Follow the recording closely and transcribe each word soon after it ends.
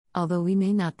Although we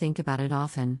may not think about it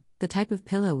often, the type of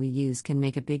pillow we use can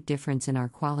make a big difference in our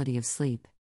quality of sleep.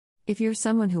 If you're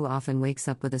someone who often wakes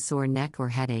up with a sore neck or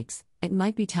headaches, it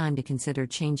might be time to consider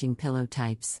changing pillow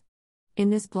types. In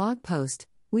this blog post,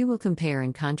 we will compare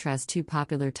and contrast two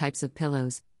popular types of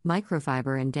pillows,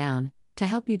 microfiber and down, to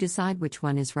help you decide which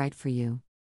one is right for you.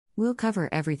 We'll cover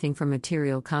everything from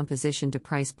material composition to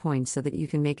price points so that you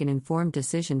can make an informed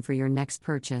decision for your next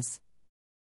purchase.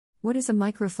 What is a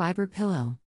microfiber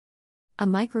pillow? A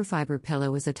microfiber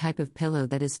pillow is a type of pillow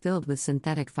that is filled with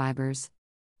synthetic fibers.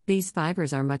 These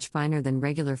fibers are much finer than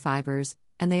regular fibers,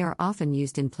 and they are often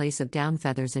used in place of down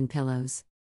feathers in pillows.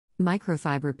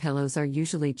 Microfiber pillows are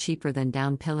usually cheaper than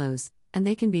down pillows, and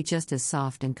they can be just as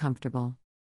soft and comfortable.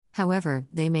 However,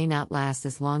 they may not last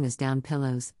as long as down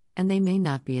pillows, and they may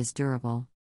not be as durable.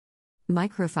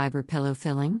 Microfiber pillow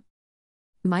filling?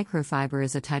 Microfiber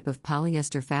is a type of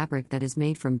polyester fabric that is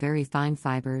made from very fine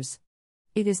fibers.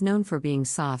 It is known for being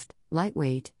soft,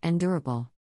 lightweight, and durable.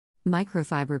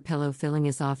 Microfiber pillow filling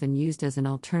is often used as an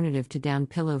alternative to down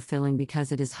pillow filling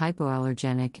because it is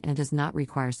hypoallergenic and does not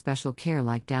require special care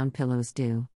like down pillows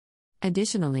do.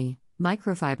 Additionally,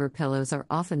 microfiber pillows are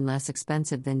often less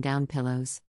expensive than down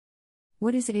pillows.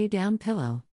 What is a down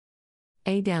pillow?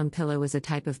 A down pillow is a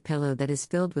type of pillow that is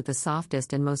filled with the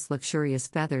softest and most luxurious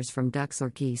feathers from ducks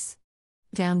or geese.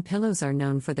 Down pillows are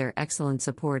known for their excellent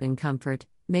support and comfort,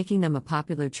 making them a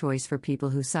popular choice for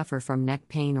people who suffer from neck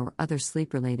pain or other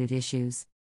sleep-related issues.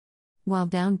 While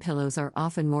down pillows are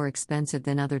often more expensive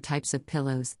than other types of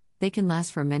pillows, they can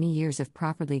last for many years if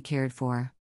properly cared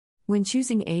for. When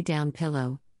choosing a down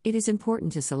pillow, it is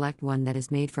important to select one that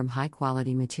is made from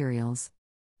high-quality materials.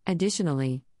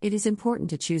 Additionally, it is important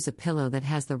to choose a pillow that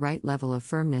has the right level of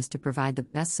firmness to provide the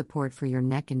best support for your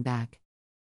neck and back.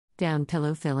 Down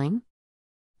pillow filling?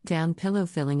 Down pillow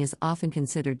filling is often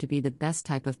considered to be the best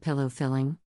type of pillow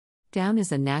filling. Down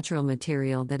is a natural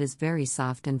material that is very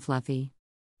soft and fluffy.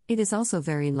 It is also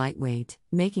very lightweight,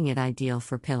 making it ideal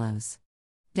for pillows.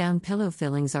 Down pillow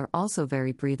fillings are also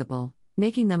very breathable,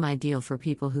 making them ideal for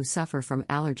people who suffer from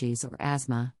allergies or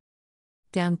asthma.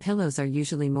 Down pillows are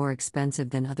usually more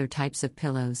expensive than other types of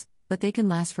pillows, but they can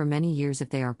last for many years if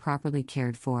they are properly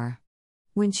cared for.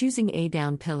 When choosing a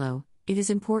down pillow, it is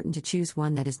important to choose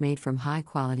one that is made from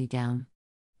high-quality down.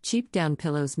 Cheap down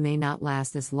pillows may not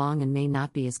last as long and may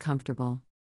not be as comfortable.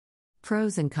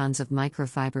 Pros and cons of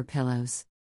microfiber pillows.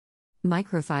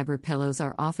 Microfiber pillows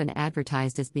are often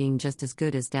advertised as being just as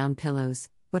good as down pillows,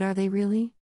 but are they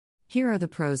really? Here are the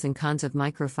pros and cons of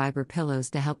microfiber pillows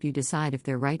to help you decide if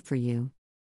they're right for you.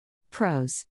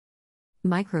 Pros.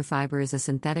 Microfiber is a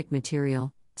synthetic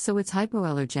material, so it's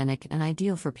hypoallergenic and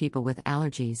ideal for people with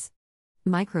allergies.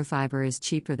 Microfiber is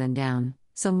cheaper than down,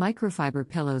 so microfiber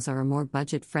pillows are a more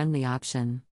budget-friendly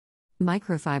option.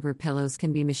 Microfiber pillows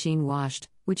can be machine washed,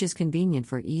 which is convenient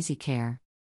for easy care.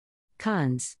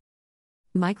 Cons.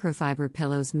 Microfiber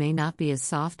pillows may not be as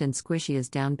soft and squishy as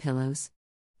down pillows.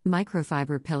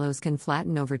 Microfiber pillows can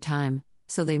flatten over time,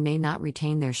 so they may not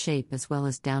retain their shape as well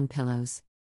as down pillows.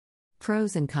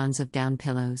 Pros and cons of down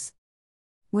pillows.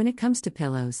 When it comes to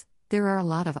pillows, there are a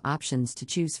lot of options to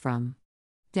choose from.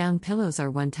 Down pillows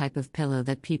are one type of pillow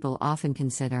that people often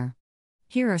consider.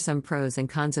 Here are some pros and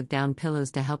cons of down pillows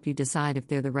to help you decide if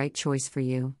they're the right choice for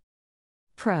you.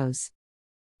 Pros.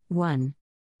 1.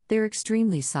 They're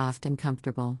extremely soft and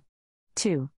comfortable.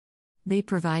 2. They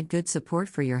provide good support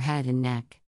for your head and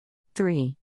neck.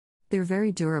 3. They're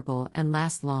very durable and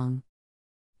last long.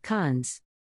 Cons.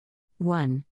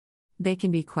 1. They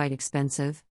can be quite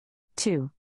expensive. 2.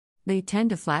 They tend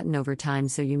to flatten over time,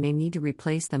 so you may need to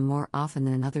replace them more often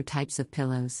than other types of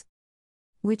pillows.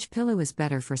 Which pillow is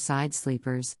better for side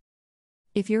sleepers?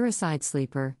 If you're a side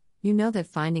sleeper, you know that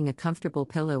finding a comfortable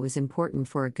pillow is important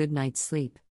for a good night's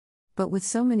sleep. But with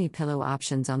so many pillow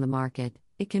options on the market,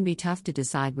 it can be tough to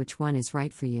decide which one is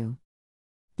right for you.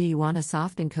 Do you want a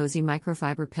soft and cozy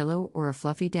microfiber pillow or a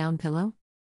fluffy down pillow?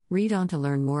 Read on to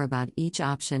learn more about each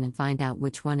option and find out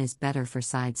which one is better for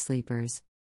side sleepers.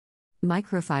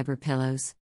 Microfiber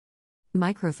pillows.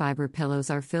 Microfiber pillows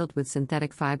are filled with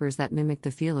synthetic fibers that mimic the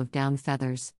feel of down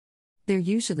feathers. They're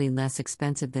usually less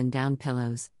expensive than down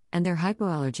pillows, and they're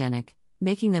hypoallergenic,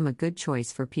 making them a good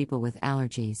choice for people with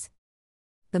allergies.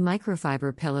 The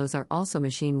microfiber pillows are also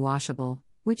machine washable,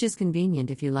 which is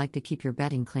convenient if you like to keep your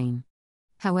bedding clean.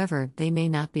 However, they may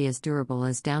not be as durable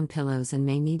as down pillows and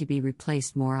may need to be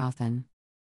replaced more often.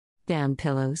 Down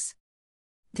pillows.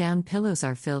 Down pillows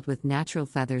are filled with natural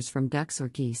feathers from ducks or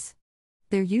geese.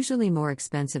 They're usually more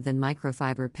expensive than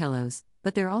microfiber pillows,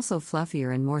 but they're also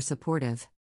fluffier and more supportive.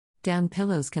 Down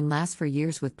pillows can last for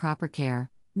years with proper care,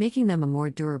 making them a more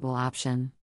durable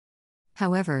option.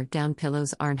 However, down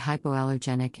pillows aren't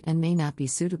hypoallergenic and may not be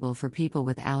suitable for people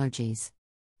with allergies.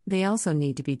 They also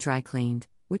need to be dry cleaned,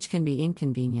 which can be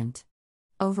inconvenient.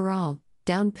 Overall,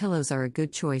 down pillows are a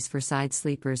good choice for side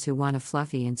sleepers who want a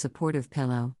fluffy and supportive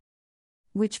pillow.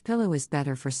 Which pillow is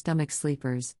better for stomach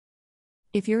sleepers?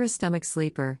 If you're a stomach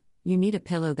sleeper, you need a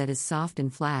pillow that is soft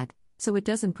and flat, so it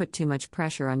doesn't put too much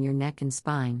pressure on your neck and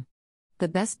spine. The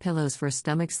best pillows for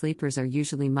stomach sleepers are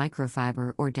usually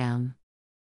microfiber or down.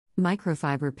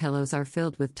 Microfiber pillows are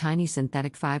filled with tiny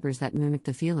synthetic fibers that mimic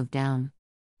the feel of down.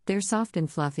 They're soft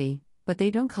and fluffy, but they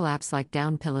don't collapse like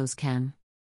down pillows can.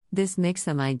 This makes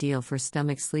them ideal for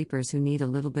stomach sleepers who need a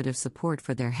little bit of support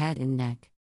for their head and neck.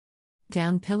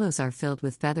 Down pillows are filled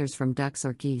with feathers from ducks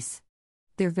or geese.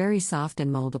 They're very soft and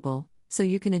moldable, so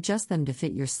you can adjust them to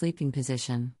fit your sleeping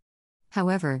position.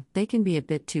 However, they can be a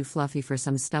bit too fluffy for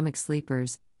some stomach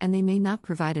sleepers, and they may not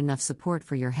provide enough support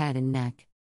for your head and neck.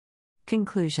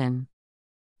 Conclusion.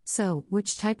 So,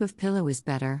 which type of pillow is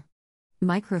better?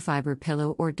 Microfiber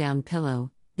pillow or down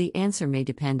pillow? The answer may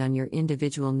depend on your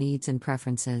individual needs and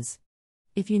preferences.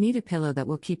 If you need a pillow that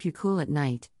will keep you cool at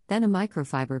night, then a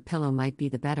microfiber pillow might be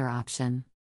the better option.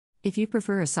 If you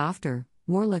prefer a softer,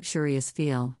 more luxurious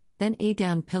feel, then a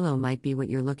down pillow might be what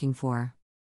you're looking for.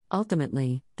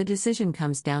 Ultimately, the decision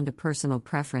comes down to personal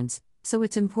preference, so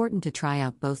it's important to try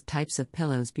out both types of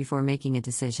pillows before making a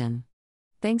decision.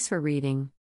 Thanks for reading.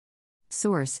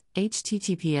 Source: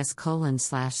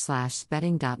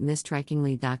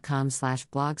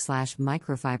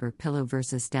 https://spetting.mistrikingly.com/blog/microfiber pillow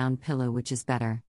versus down pillow, which is better.